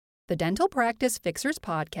The Dental Practice Fixers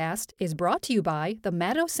podcast is brought to you by the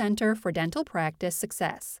Maddow Center for Dental Practice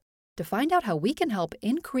Success. To find out how we can help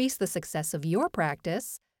increase the success of your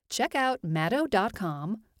practice, check out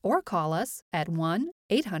maddow.com or call us at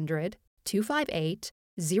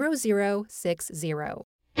 1-800-258-0060.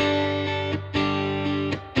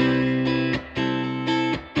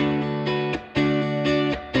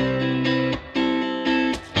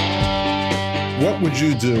 What would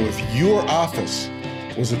you do if your office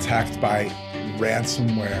was attacked by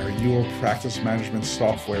ransomware? Your practice management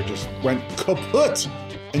software just went kaput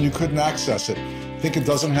and you couldn't access it. Think it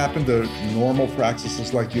doesn't happen to normal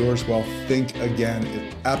practices like yours? Well, think again.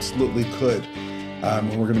 It absolutely could.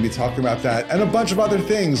 We're going to be talking about that and a bunch of other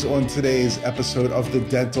things on today's episode of the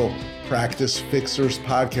Dental Practice Fixers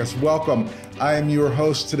podcast. Welcome. I am your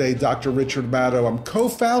host today, Dr. Richard Maddow. I'm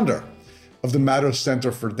co-founder of the Maddow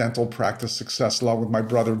Center for Dental Practice Success, along with my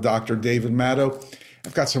brother, Dr. David Maddow.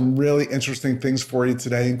 I've got some really interesting things for you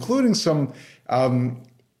today, including some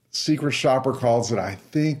secret shopper calls that I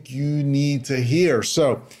think you need to hear.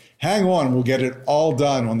 So hang on, we'll get it all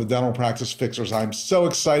done on the Dental Practice Fixers. I'm so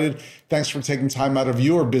excited. Thanks for taking time out of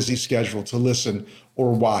your busy schedule to listen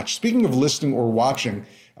or watch. Speaking of listening or watching,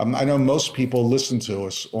 I know most people listen to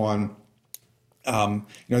us on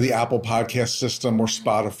the Apple podcast system or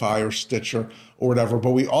Spotify or Stitcher or whatever, but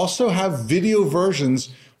we also have video versions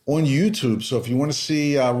on YouTube. So if you want to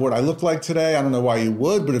see what I look like today, I don't know why you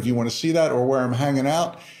would, but if you want to see that or where I'm hanging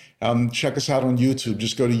out, check us out on YouTube.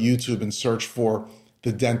 Just go to YouTube and search for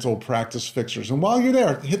the Dental Practice Fixers. And while you're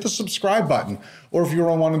there, hit the subscribe button. Or if you're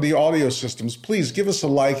on one of the audio systems, please give us a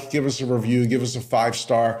like, give us a review, give us a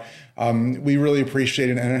 5-star. We really appreciate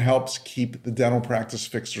it, and it helps keep the Dental Practice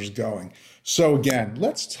Fixers going. So again,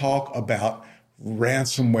 let's talk about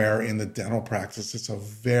ransomware in the dental practice. It's a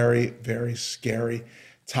very, very scary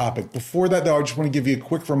topic. Before that, though, I just want to give you a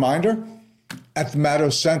quick reminder. At the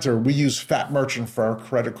Maddow Center, we use Fat Merchant for our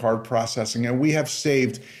credit card processing, and we have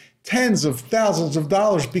saved tens of thousands of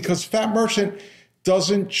dollars because Fat Merchant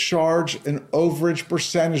doesn't charge an overage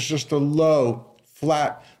percentage, just a low,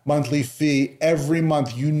 flat monthly fee. Every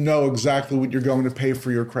month, you know exactly what you're going to pay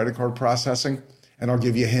for your credit card processing, and I'll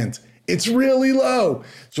give you a hint. It's really low.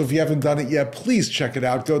 So if you haven't done it yet, please check it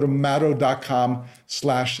out. Go to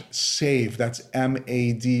maddow.com/save. That's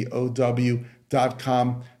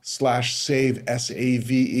MADOW.com/save,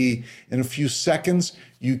 SAVE. In a few seconds,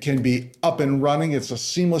 you can be up and running. It's a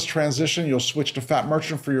seamless transition. You'll switch to Fat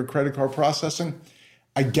Merchant for your credit card processing.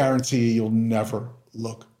 I guarantee you, you'll never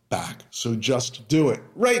look back. So just do it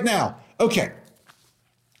right now. Okay. A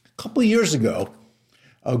couple of years ago,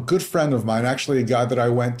 a good friend of mine, actually a guy that I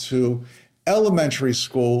went to elementary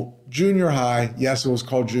school, junior high. Yes, it was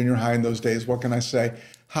called junior high in those days. What can I say?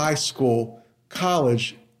 High school,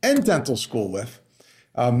 college, and dental school with.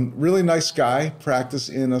 Really nice guy, practiced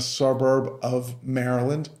in a suburb of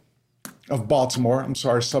Baltimore,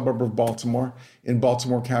 in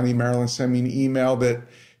Baltimore County, Maryland. Sent me an email that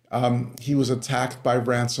he was attacked by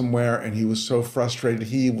ransomware and he was so frustrated.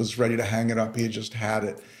 He was ready to hang it up. He had just had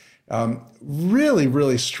it. Really,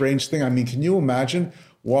 really strange thing. I mean, can you imagine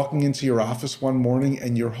walking into your office one morning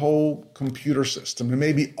and your whole computer system and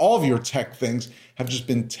maybe all of your tech things have just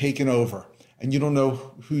been taken over and you don't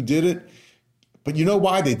know who did it, but you know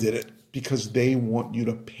why they did it? Because they want you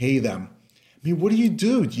to pay them. I mean, what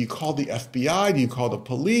do? Do you call the FBI? Do you call the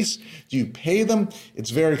police? Do you pay them?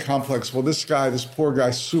 It's very complex. Well, this poor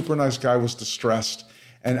guy, super nice guy, was distressed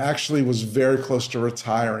and actually was very close to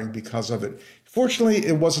retiring because of it. Fortunately,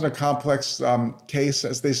 it wasn't a complex case.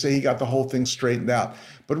 As they say, he got the whole thing straightened out,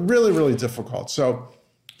 but really, really difficult. So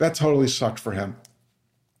that totally sucked for him.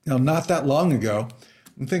 Now, not that long ago,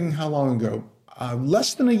 I'm thinking how long ago?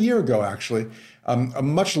 Less than a year ago, actually, a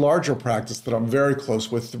much larger practice that I'm very close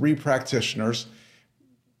with, 3 practitioners,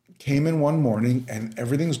 came in one morning and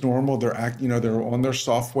everything's normal. They're on their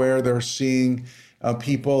software. They're seeing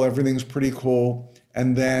people. Everything's pretty cool.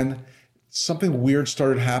 And then something weird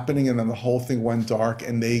started happening, and then the whole thing went dark,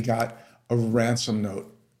 and they got a ransom note.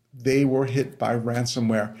 They were hit by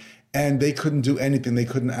ransomware, and they couldn't do anything. They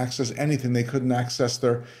couldn't access anything. They couldn't access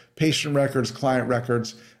their patient records, client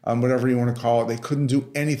records, whatever you want to call it. They couldn't do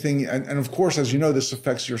anything. And of course, as you know, this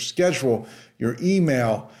affects your schedule, your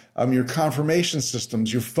email, your confirmation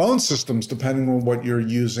systems, your phone systems, depending on what you're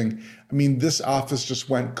using. I mean, this office just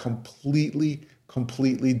went completely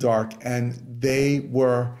dark, and they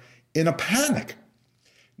were in a panic.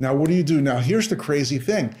 Now, what do you do? Now, here's the crazy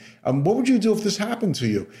thing. What would you do if this happened to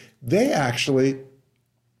you? They actually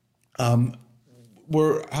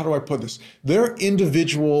were, how do I put this? Their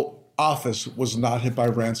individual office was not hit by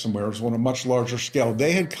ransomware. It was on a much larger scale.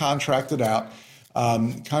 They had contracted out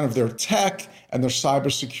kind of their tech and their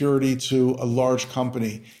cybersecurity to a large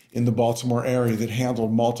company in the Baltimore area that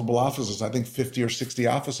handled multiple offices, I think 50 or 60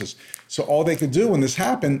 offices. So all they could do when this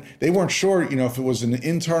happened, they weren't sure, if it was an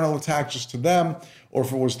internal attack just to them or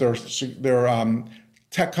if it was their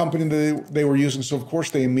tech company that they were using. So of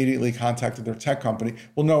course they immediately contacted their tech company.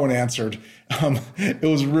 Well, no one answered. It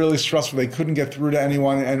was really stressful. They couldn't get through to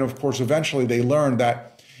anyone. And of course, eventually they learned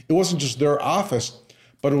that it wasn't just their office,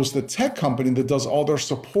 but it was the tech company that does all their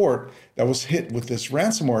support that was hit with this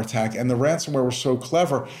ransomware attack. And the ransomware was so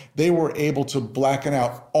clever, they were able to blacken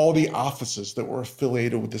out all the offices that were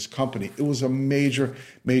affiliated with this company. It was a major,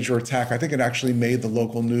 major attack. I think it actually made the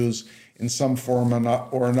local news in some form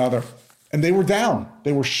or another. And they were down.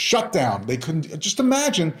 They were shut down. They couldn't, just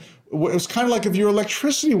imagine, it was kind of like if your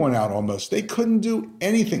electricity went out almost. They couldn't do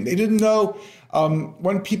anything. They didn't know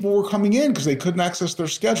when people were coming in because they couldn't access their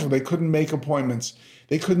schedule. They couldn't make appointments.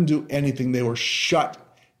 They couldn't do anything. They were shut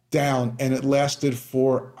down, and it lasted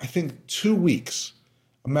for, I think, 2 weeks.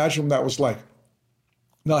 Imagine what that was like.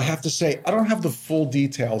 Now, I have to say, I don't have the full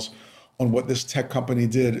details on what this tech company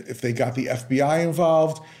did, if they got the FBI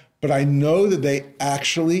involved, but I know that they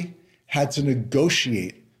actually had to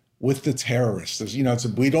negotiate with the terrorists.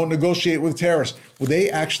 We don't negotiate with terrorists. Well, they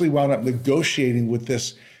actually wound up negotiating with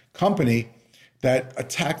this company that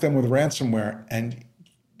attacked them with ransomware, and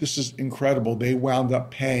this is incredible. They wound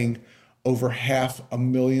up paying over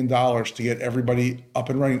 $500,000 to get everybody up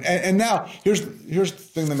and running. And now, here's the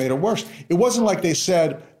thing that made it worse. It wasn't like they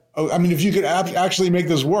said, if you could actually make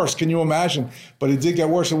this worse, can you imagine? But it did get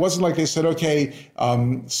worse. It wasn't like they said, okay,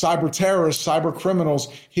 cyber terrorists, cyber criminals,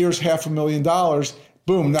 here's $500,000.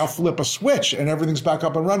 Boom, now flip a switch and everything's back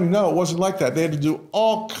up and running. No, it wasn't like that. They had to do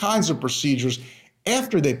all kinds of procedures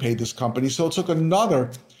after they paid this company. So it took another,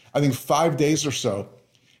 I think, 5 days or so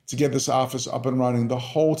to get this office up and running. The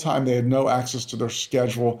whole time they had no access to their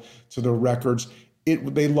schedule, to their records.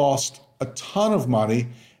 They lost a ton of money,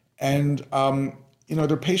 and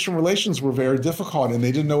their patient relations were very difficult, and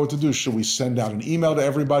they didn't know what to do. Should we send out an email to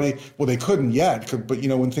everybody? Well, they couldn't yet, but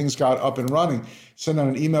when things got up and running, send out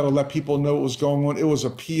an email to let people know what was going on. It was a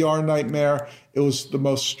PR nightmare. It was the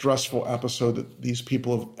most stressful episode that these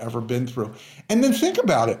people have ever been through. And then think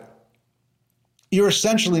about it. You're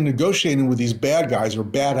essentially negotiating with these bad guys or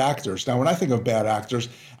bad actors. Now, when I think of bad actors,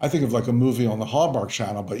 I think of like a movie on the Hallmark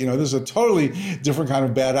Channel, but this is a totally different kind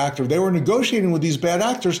of bad actor. They were negotiating with these bad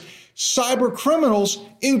actors, cyber criminals,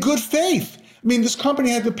 in good faith. This company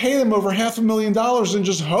had to pay them over $500,000 and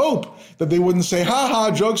just hope that they wouldn't say,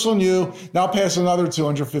 ha, joke's on you, now pass another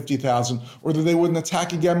 $250,000, or that they wouldn't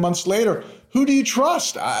attack again months later. Who do you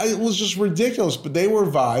trust? It was just ridiculous, but they were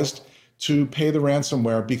advised to pay the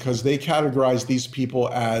ransomware because they categorize these people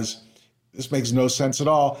as, this makes no sense at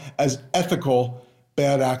all, as ethical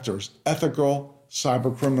bad actors, ethical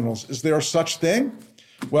cyber criminals. Is there such thing?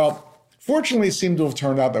 Well, fortunately, it seemed to have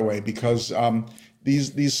turned out that way because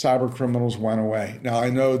these cyber criminals went away. Now,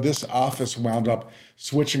 I know this office wound up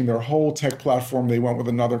switching their whole tech platform. They went with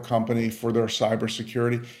another company for their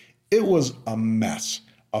cybersecurity. It was a mess,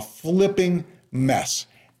 a flipping mess.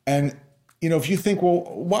 And if you think, well,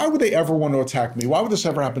 why would they ever want to attack me? Why would this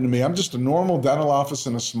ever happen to me? I'm just a normal dental office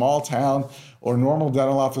in a small town or a normal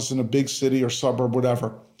dental office in a big city or suburb,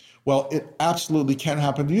 whatever. Well, it absolutely can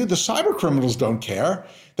happen to you. The cyber criminals don't care.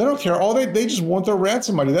 They don't care. They just want their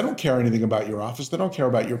ransom money. They don't care anything about your office. They don't care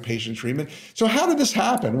about your patient treatment. So how did this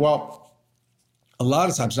happen? Well, a lot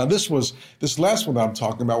of times. Now, this last one that I'm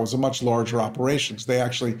talking about was a much larger operation. They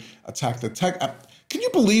actually attacked the tech. Can you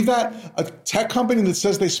believe that? A tech company that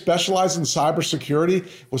says they specialize in cybersecurity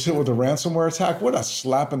was hit with a ransomware attack? What a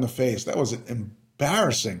slap in the face. That was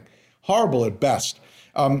embarrassing, horrible at best.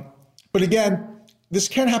 But again, this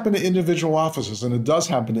can happen to individual offices, and it does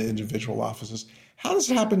happen to individual offices. How does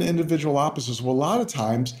it happen to individual offices? Well, a lot of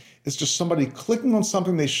times it's just somebody clicking on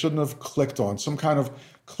something they shouldn't have clicked on, some kind of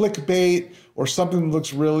clickbait or something that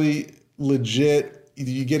looks really legit.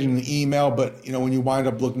 You get an email, but when you wind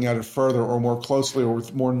up looking at it further or more closely or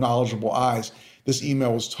with more knowledgeable eyes, this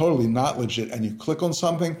email was totally not legit. And you click on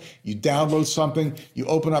something, you download something, you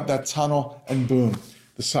open up that tunnel, and boom,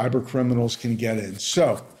 the cyber criminals can get in.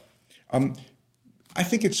 So I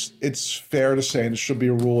think it's fair to say, and it should be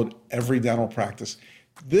a rule at every dental practice,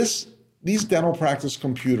 these dental practice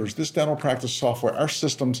computers, this dental practice software, our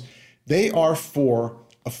systems, they are for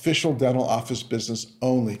official dental office business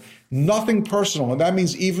only. Nothing personal. And that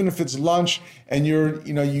means even if it's lunch and you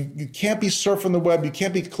can't be surfing the web, you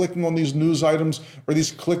can't be clicking on these news items or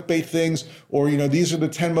these clickbait things, or, these are the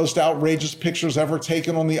 10 most outrageous pictures ever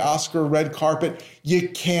taken on the Oscar red carpet. You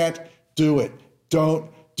can't do it.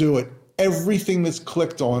 Don't do it. everything that's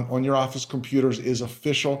clicked on your Office computers is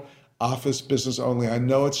official Office business only. I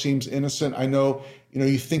know it seems innocent. I know,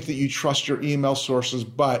 you think that you trust your email sources,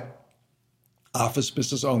 but Office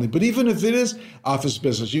business only. But even if it is Office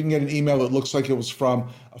business, you can get an email that looks like it was from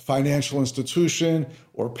a financial institution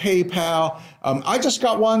or PayPal. I just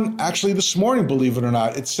got one actually this morning, believe it or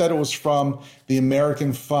not. It said it was from the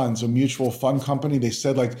American Funds, a mutual fund company. They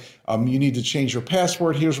said you need to change your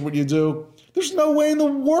password. Here's what you do. There's no way in the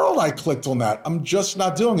world I clicked on that. I'm just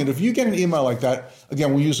not doing it. If you get an email like that,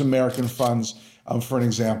 again, we'll use American Funds for an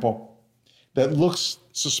example, that looks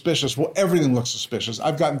suspicious. Well, everything looks suspicious.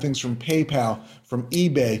 I've gotten things from PayPal, from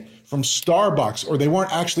eBay, from Starbucks, or they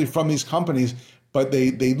weren't actually from these companies, but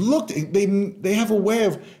they have a way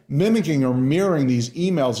of mimicking or mirroring these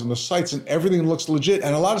emails and the sites, and everything looks legit.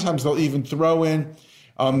 And a lot of times they'll even throw in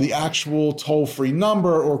the actual toll-free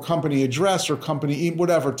number or company address or company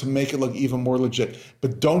whatever to make it look even more legit.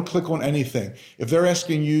 But don't click on anything. If they're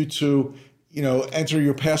asking you to, enter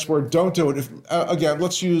your password, don't do it. Again,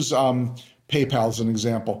 let's use PayPal as an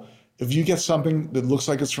example. If you get something that looks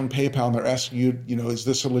like it's from PayPal and they're asking you, is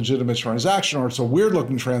this a legitimate transaction, or it's a weird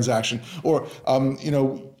looking transaction, or,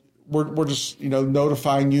 we're just,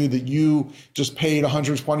 notifying you that you just paid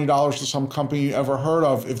 $120 to some company you ever heard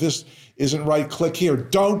of. If this isn't right, click here.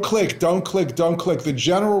 Don't click. The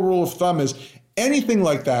general rule of thumb is anything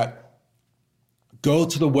like that, go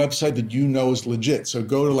to the website that you know is legit. So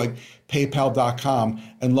go to paypal.com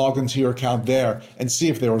and log into your account there and see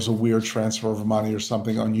if there was a weird transfer of money or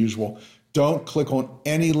something unusual. Don't click on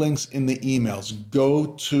any links in the emails. Go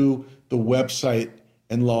to the website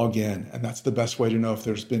and log in. And that's the best way to know if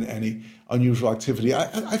there's been any unusual activity.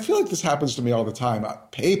 I feel like this happens to me all the time.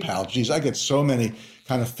 PayPal, geez, I get so many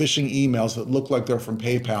kind of phishing emails that look like they're from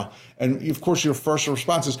PayPal. And of course, your first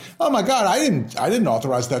response is, oh my God, I didn't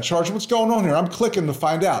authorize that charge. What's going on here? I'm clicking to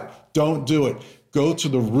find out. Don't do it. Go to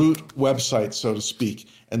the root website, so to speak,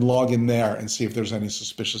 and log in there and see if there's any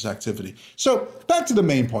suspicious activity. So back to the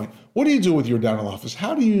main point. What do you do with your dental office?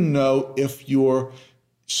 How do you know if you're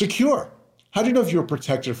secure? How do you know if you're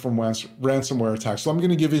protected from ransomware attacks? So I'm going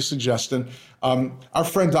to give you a suggestion. Our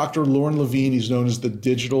friend Dr. Lauren Levine, he's known as the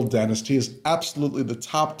digital dentist. He is absolutely the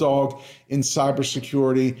top dog in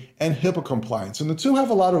cybersecurity and HIPAA compliance. And the two have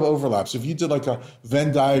a lot of overlaps. If you did a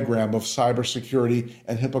Venn diagram of cybersecurity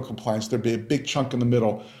and HIPAA compliance, there'd be a big chunk in the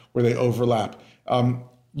middle where they overlap. Dr.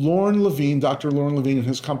 Lauren Levine and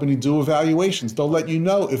his company do evaluations. They'll let you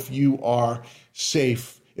know if you are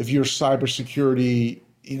safe, if your cybersecurity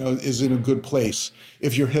is in a good place,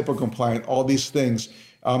 if you're HIPAA compliant, all these things.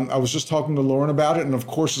 I was just talking to Lauren about it. And of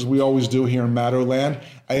course, as we always do here in Matto Land,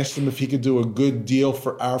 I asked him if he could do a good deal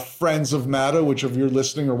for our friends of Matto, which if you're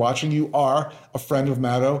listening or watching, you are a friend of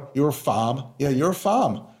Matto. You're a FOM. Yeah, you're a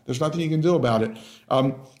FOM. There's nothing you can do about it.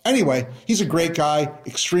 Anyway, he's a great guy,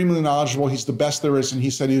 extremely knowledgeable. He's the best there is. And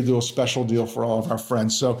he said he'd do a special deal for all of our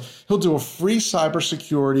friends. So he'll do a free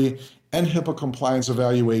cybersecurity and HIPAA compliance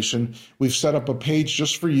evaluation. We've set up a page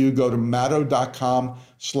just for you. Go to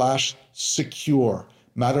matto.com/secure,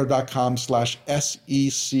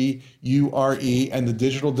 matto.com/SECURE, and the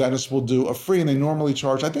digital dentist will do a free, and they normally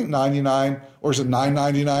charge, I think $99, or is it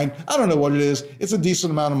 $9.99? I don't know what it is. It's a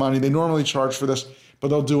decent amount of money. They normally charge for this, but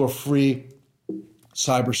they'll do a free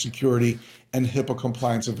cybersecurity and HIPAA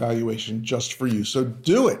compliance evaluation just for you. So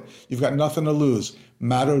do it. You've got nothing to lose.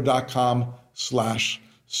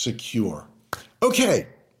 matto.com/secure. Okay.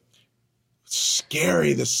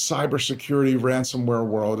 Scary, this cybersecurity ransomware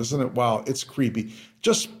world, isn't it? Wow, it's creepy.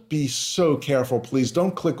 Just be so careful, please.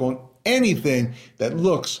 Don't click on anything that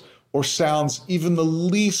looks or sounds even the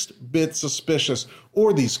least bit suspicious.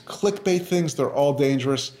 Or these clickbait things, they're all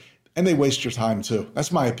dangerous and they waste your time too.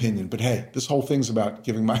 That's my opinion. But hey, this whole thing's about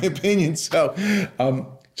giving my opinion. So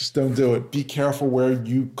just don't do it. Be careful where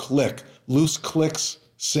you click. Loose clicks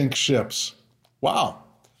sink ships. Wow.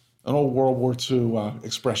 An old World War II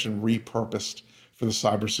expression repurposed for the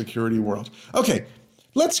cybersecurity world. Okay,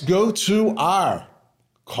 let's go to our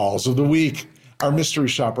calls of the week, our mystery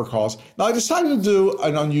shopper calls. Now, I decided to do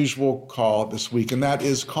an unusual call this week, and that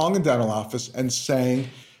is calling a dental office and saying,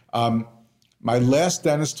 my last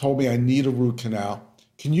dentist told me I need a root canal.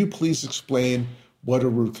 Can you please explain what a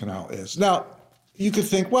root canal is? Now, you could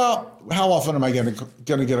think, well, how often am I going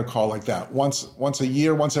to get a call like that? Once a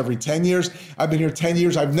year, once every 10 years? I've been here 10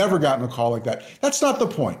 years. I've never gotten a call like that. That's not the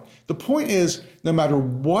point. The point is, no matter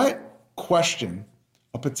what question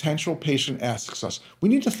a potential patient asks us, we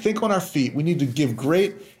need to think on our feet. We need to give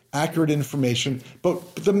great, accurate information.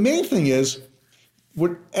 But the main thing is,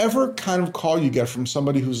 whatever kind of call you get from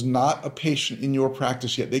somebody who's not a patient in your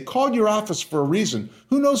practice yet, they called your office for a reason.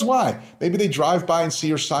 Who knows why? Maybe they drive by and see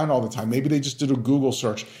your sign all the time. Maybe they just did a Google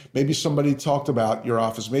search. Maybe somebody talked about your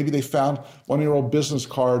office. Maybe they found one of your old business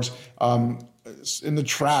cards in the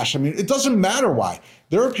trash. I mean, it doesn't matter why.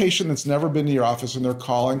 They're a patient that's never been to your office and they're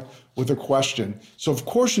calling with a question. So of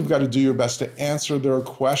course you've got to do your best to answer their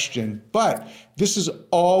question, but this is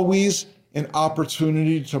always an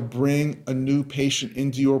opportunity to bring a new patient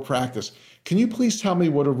into your practice. Can you please tell me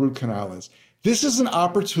what a root canal is? This is an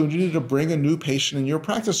opportunity to bring a new patient in your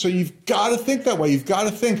practice. So you've got to think that way. You've got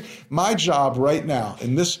to think, my job right now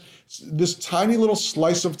in this tiny little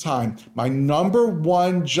slice of time, my number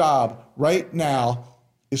one job right now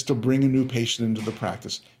is to bring a new patient into the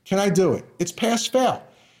practice. Can I do it? It's pass fail.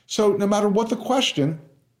 So no matter what the question,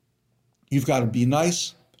 you've got to be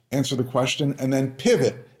nice, answer the question, and then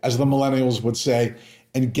pivot, as the millennials would say,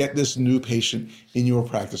 and get this new patient in your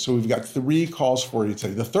practice. So we've got 3 calls for you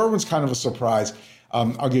today. The third one's kind of a surprise.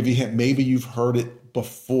 I'll give you a hint. Maybe you've heard it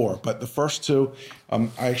before, but the first 2 I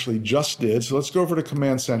actually just did. So let's go over to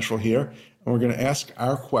Command Central here, and we're going to ask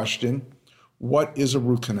our question, what is a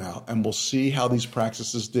root canal? And we'll see how these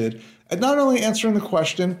practices did at not only answering the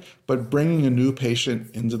question, but bringing a new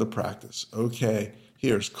patient into the practice. Okay,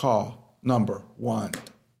 here's call number 1.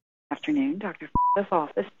 Afternoon, Dr.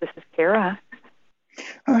 office. This is Kara.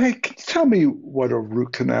 Hey, can you tell me what a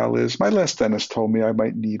root canal is? My last dentist told me I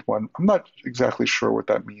might need one. I'm not exactly sure what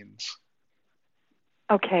that means.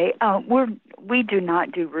 Okay, we do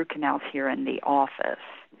not do root canals here in the office.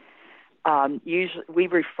 Usually, we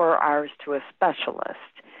refer ours to a specialist.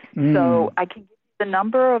 So I can give you the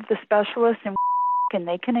number of the specialist, and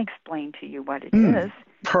they can explain to you what it is.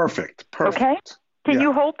 Perfect. Okay. Can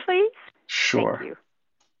you hold, please? Sure.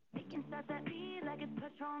 Thank you.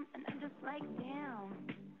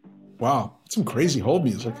 Wow, that's some crazy hold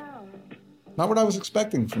music. Not what I was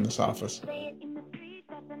expecting from this office.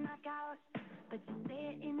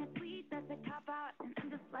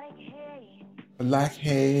 Like,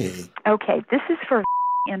 hey. Okay, this is for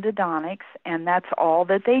endodontics, and that's all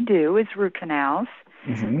that they do is root canals.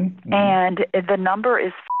 And the number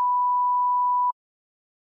is,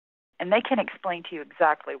 and they can explain to you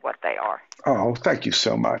exactly what they are. Oh, thank you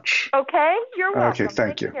so much. Okay, you're welcome. Okay,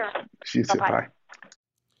 thank you. Care. You too. Bye-bye. Bye.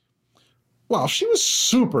 Wow, she was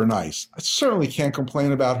super nice. I certainly can't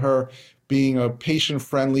complain about her being a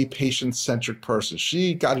patient-friendly, patient-centric person.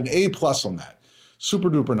 She got an A+ on that. Super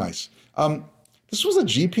duper nice. This was a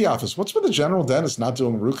GP office. What's with the general dentist not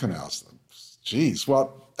doing root canals? Geez,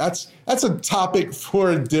 well, that's a topic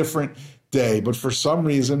for a different day. But for some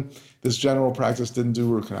reason, this general practice didn't do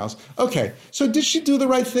root canals. Okay, so did she do the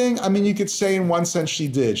right thing? I mean, you could say in one sense she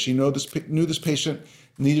did. She knew this patient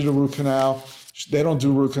needed a root canal. They don't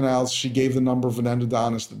do root canals. She gave the number of an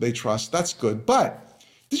endodontist that they trust. That's good. But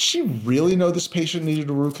did she really know this patient needed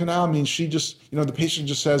a root canal? I mean, she just, the patient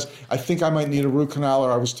just says, I think I might need a root canal,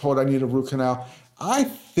 or I was told I need a root canal. I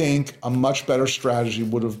think a much better strategy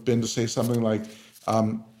would have been to say something like,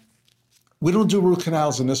 we don't do root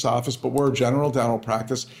canals in this office, but we're a general dental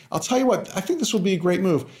practice. I'll tell you what, I think this would be a great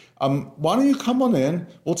move. Why don't you come on in?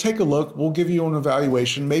 We'll take a look. We'll give you an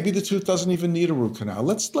evaluation. Maybe the tooth doesn't even need a root canal.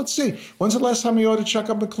 Let's see. When's the last time you ought to check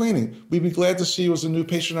up and cleaning? We'd be glad to see you as a new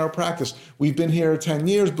patient in our practice. We've been here 10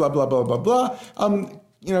 years, blah, blah, blah, blah, blah.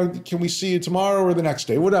 Can we see you tomorrow or the next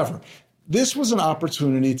day? Whatever. This was an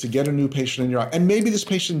opportunity to get a new patient in your office. And maybe this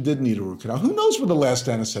patient did need a root canal. Who knows what the last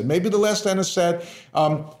dentist said? Maybe the last dentist said,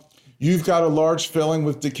 you've got a large filling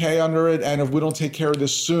with decay under it, and if we don't take care of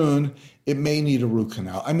this soon, it may need a root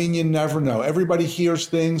canal. I mean, you never know. Everybody hears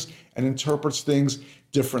things and interprets things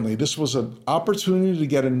differently. This was an opportunity to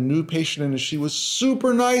get a new patient in, and she was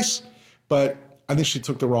super nice, but I think she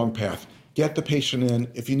took the wrong path. Get the patient in.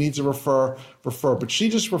 If you need to refer. But she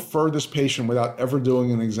just referred this patient without ever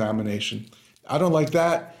doing an examination. I don't like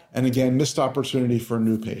that. And again, missed opportunity for a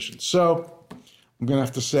new patient. So I'm going to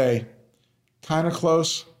have to say, kind of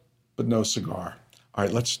close, but no cigar. All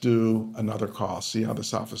right, let's do another call. See how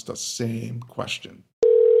this office does. Same question.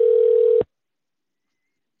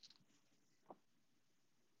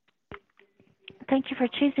 Thank you for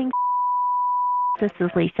choosing. This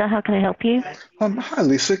is Lisa. How can I help you? Hi,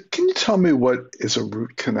 Lisa. Can you tell me what is a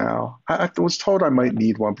root canal? I was told I might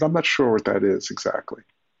need one, but I'm not sure what that is exactly.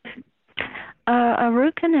 A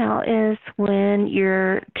root canal is when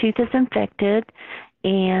your tooth is infected.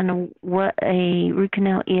 And what a root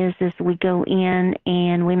canal is we go in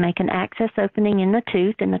and we make an access opening in the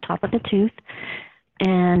tooth, in the top of the tooth,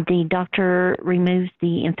 and the doctor removes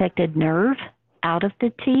the infected nerve out of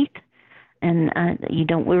the teeth. And you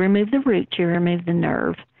don't remove the root, you remove the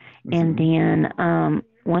nerve. And then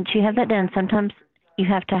once you have that done, sometimes you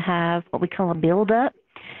have to have what we call a build-up,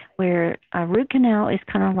 where a root canal is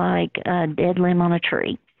kind of like a dead limb on a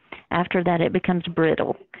tree. After that, it becomes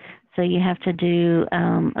brittle. So you have to do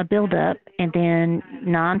a build-up, and then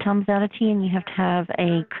 9 times out of 10, you have to have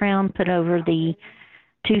a crown put over the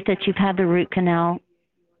tooth that you've had the root canal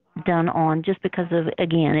done on, just because of,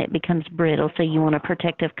 again, it becomes brittle. So you want a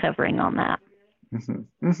protective covering on that.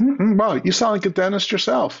 Wow, you sound like a dentist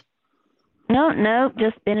yourself. No,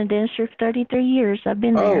 just been a dentist for 33 years. I've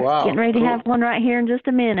been there. Oh, wow. Getting ready to have one right here in just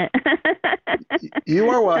a minute. You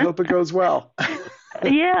are well. I hope it goes well.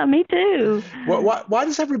 Yeah, me too. Why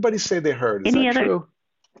does everybody say they heard? Is that true?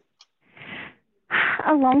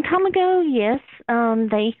 A long time ago, yes.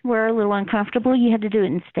 They were a little uncomfortable. You had to do it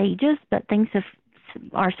in stages, but things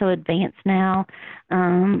are so advanced now.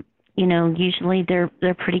 Usually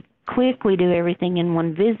they're pretty quick. We do everything in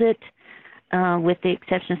one visit. With the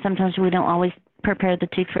exception, sometimes we don't always prepare the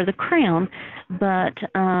tooth for the crown, but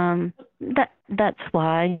that's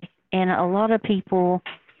why. And a lot of people,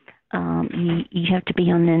 you have to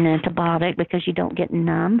be on an antibiotic because you don't get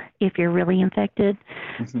numb if you're really infected.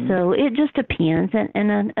 So it just depends,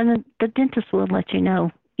 and the dentist will let you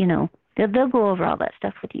know. They'll go over all that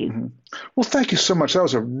stuff with you. Well, thank you so much. That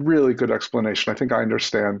was a really good explanation. I think I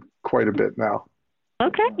understand quite a bit now.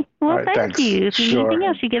 Okay. Well, right, thank thanks. you. If you need Sure. anything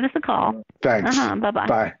else, you give us a call. Thanks.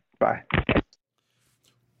 Bye-bye. Bye.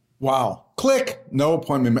 Wow. Click. No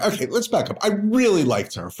appointment. Okay, let's back up. I really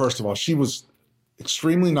liked her. First of all, she was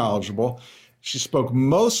extremely knowledgeable. She spoke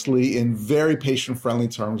mostly in very patient-friendly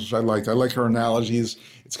terms, which I liked. I like her analogies.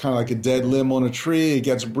 It's kind of like a dead limb on a tree. It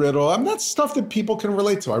gets brittle. That's stuff that people can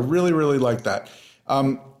relate to. I really, really like that.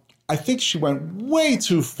 I think she went way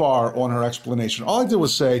too far on her explanation. All I did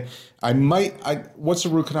was say, what's a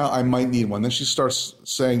root canal? I might need one. Then she starts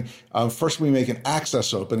saying, first we make an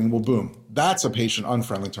access opening. Well, boom. That's a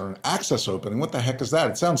patient-unfriendly term. Access opening. What the heck is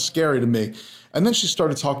that? It sounds scary to me. And then she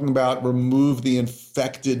started talking about remove the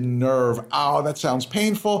infected nerve. Oh, that sounds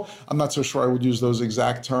painful. I'm not so sure I would use those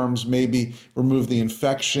exact terms. Maybe remove the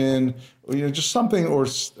infection, just something, or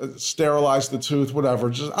sterilize the tooth, whatever.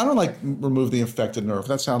 I don't like remove the infected nerve.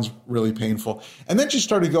 That sounds really painful. And then she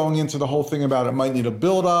started going into the whole thing about it might need a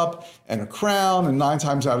build-up and a crown, and 9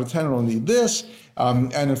 times out of 10 it'll need this.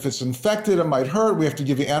 And if it's infected, it might hurt. We have to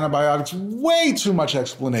give you antibiotics. Way too much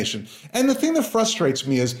explanation. And the thing that frustrates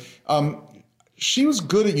me is she was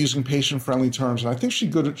good at using patient-friendly terms, and I think she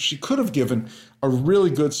could have given a really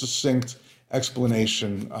good, succinct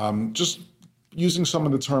explanation, just using some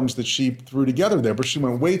of the terms that she threw together there. But she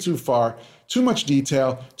went way too far, too much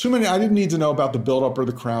detail, too many. I didn't need to know about the buildup or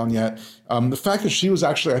the crown yet. The fact that she was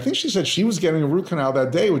actually, I think she said she was getting a root canal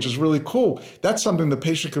that day, which is really cool. That's something the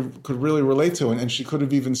patient could really relate to, and she could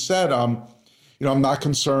have even said, I'm not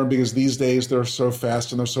concerned because these days they're so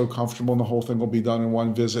fast and they're so comfortable and the whole thing will be done in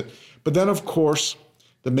one visit. But then, of course,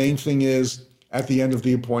 the main thing is at the end of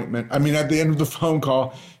the phone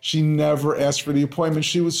call, she never asked for the appointment.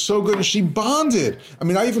 She was so good and she bonded.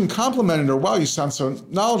 I even complimented her. Wow, you sound so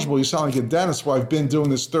knowledgeable. You sound like a dentist. Well, I've been doing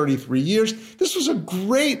this 33 years. This was a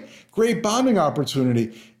great, great bonding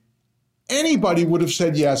opportunity. Anybody would have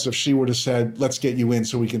said yes if she would have said, let's get you in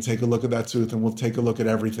so we can take a look at that tooth and we'll take a look at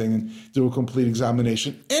everything and do a complete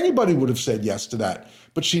examination. Anybody would have said yes to that.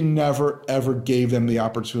 But she never, ever gave them the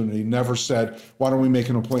opportunity, never said, why don't we make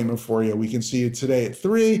an appointment for you? We can see you today at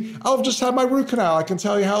 3. I'll just have my root canal. I can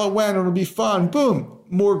tell you how it went. It'll be fun. Boom.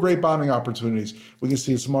 More great bonding opportunities. We can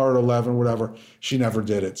see you tomorrow at 11, whatever. She never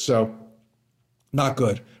did it. So not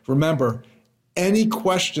good. Remember, any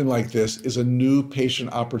question like this is a new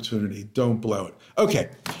patient opportunity. Don't blow it. Okay,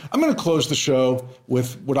 I'm going to close the show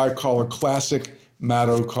with what I call a classic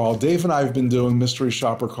Maddo call. Dave and I have been doing mystery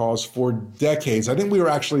shopper calls for decades. I think we were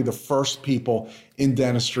actually the first people in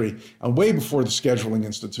dentistry, way before the Scheduling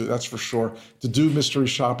Institute, that's for sure, to do mystery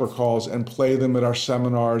shopper calls and play them at our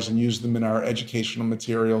seminars and use them in our educational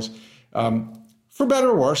materials. For better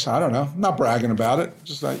or worse, I don't know. I'm not bragging about it.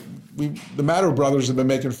 Just the Maddo brothers have been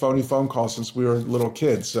making phony phone calls since we were little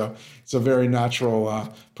kids, so it's a very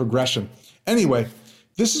natural progression. Anyway,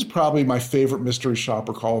 this is probably my favorite mystery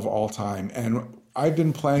shopper call of all time, and I've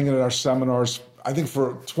been playing it at our seminars, I think,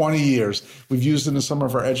 for 20 years. We've used it in some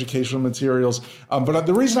of our educational materials. But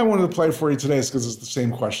the reason I wanted to play it for you today is because it's the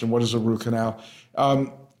same question. What is a root canal?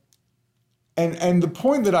 And And the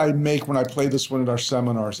point that I make when I play this one at our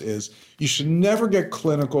seminars is you should never get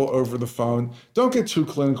clinical over the phone. Don't get too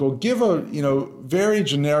clinical. Give a very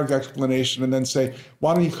generic explanation and then say,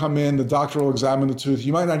 why don't you come in? The doctor will examine the tooth.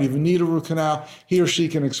 You might not even need a root canal. He or she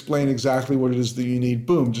can explain exactly what it is that you need.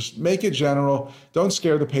 Boom. Just make it general. Don't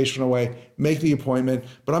scare the patient away. Make the appointment.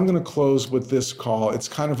 But I'm going to close with this call. It's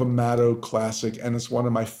kind of a Maddo classic, and it's one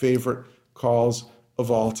of my favorite calls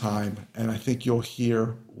of all time. And I think you'll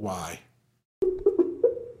hear why.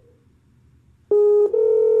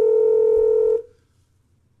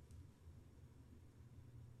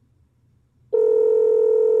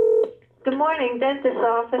 Good morning, dentist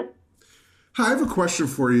office. Hi, I have a question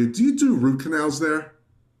for you. Do you do root canals there?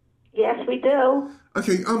 Yes, we do.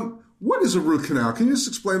 Okay, what is a root canal? Can you just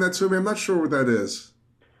explain that to me? I'm not sure what that is.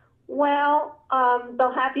 Well,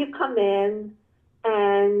 they'll have you come in,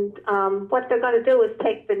 and what they're going to do is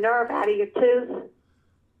take the nerve out of your tooth.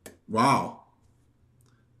 Wow.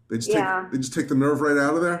 They just take the nerve right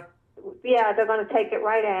out of there? Yeah, they're going to take it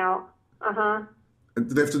right out. Uh-huh. And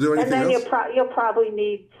do they have to do anything else? And then you'll probably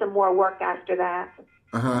need some more work after that.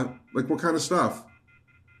 Uh-huh. Like what kind of stuff?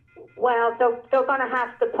 Well, they're going to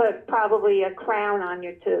have to put probably a crown on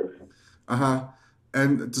your tooth. Uh-huh.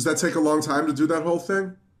 And does that take a long time to do that whole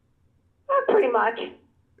thing? Pretty much.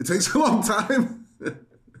 It takes a long time?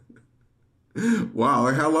 Wow,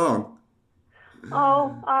 like how long?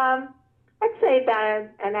 I'd say about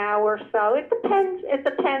an hour or so. It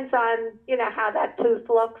depends on, how that tooth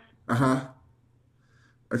looks. Uh-huh.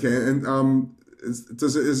 Okay, and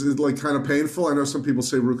is it like kind of painful? I know some people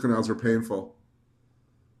say root canals are painful.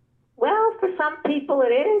 Well, for some people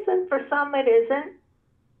it is, and for some it isn't.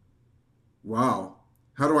 Wow.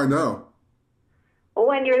 How do I know? Well,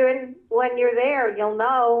 when you're there, you'll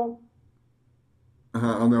know.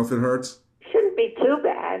 I'll know if it hurts? Shouldn't be too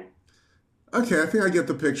bad. Okay, I think I get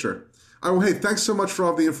the picture. Oh, hey, thanks so much for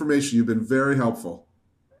all the information. You've been very helpful.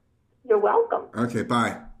 You're welcome. Okay,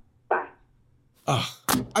 bye. Bye. Oh,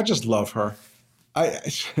 I just love her. I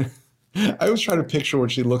always try to picture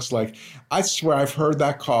what she looks like. I swear I've heard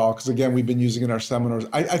that call, because again, we've been using it in our seminars,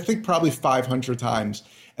 I think probably 500 times.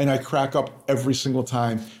 And I crack up every single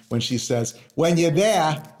time when she says, when you're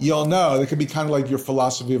there, you'll know. That could be kind of like your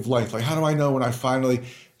philosophy of life. Like, how do I know when I finally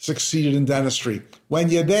succeeded in dentistry? When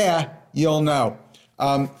you're there, you'll know.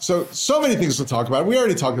 So many things to talk about. We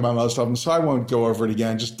already talked about most of them, so I won't go over it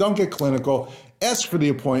again. Just don't get clinical. Ask for the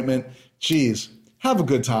appointment. Geez, have a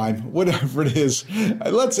good time, whatever it is.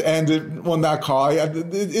 Let's end it on that call.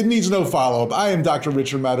 It needs no follow-up. I am Dr.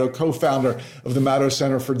 Richard Maddo, co-founder of the Maddo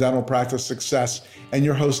Center for Dental Practice Success, and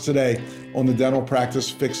your host today on the Dental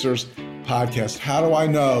Practice Fixers podcast. How do I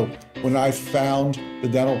know when I found the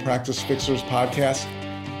Dental Practice Fixers podcast?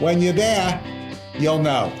 When you're there, you'll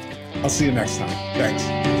know. I'll see you next time.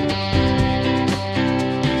 Thanks.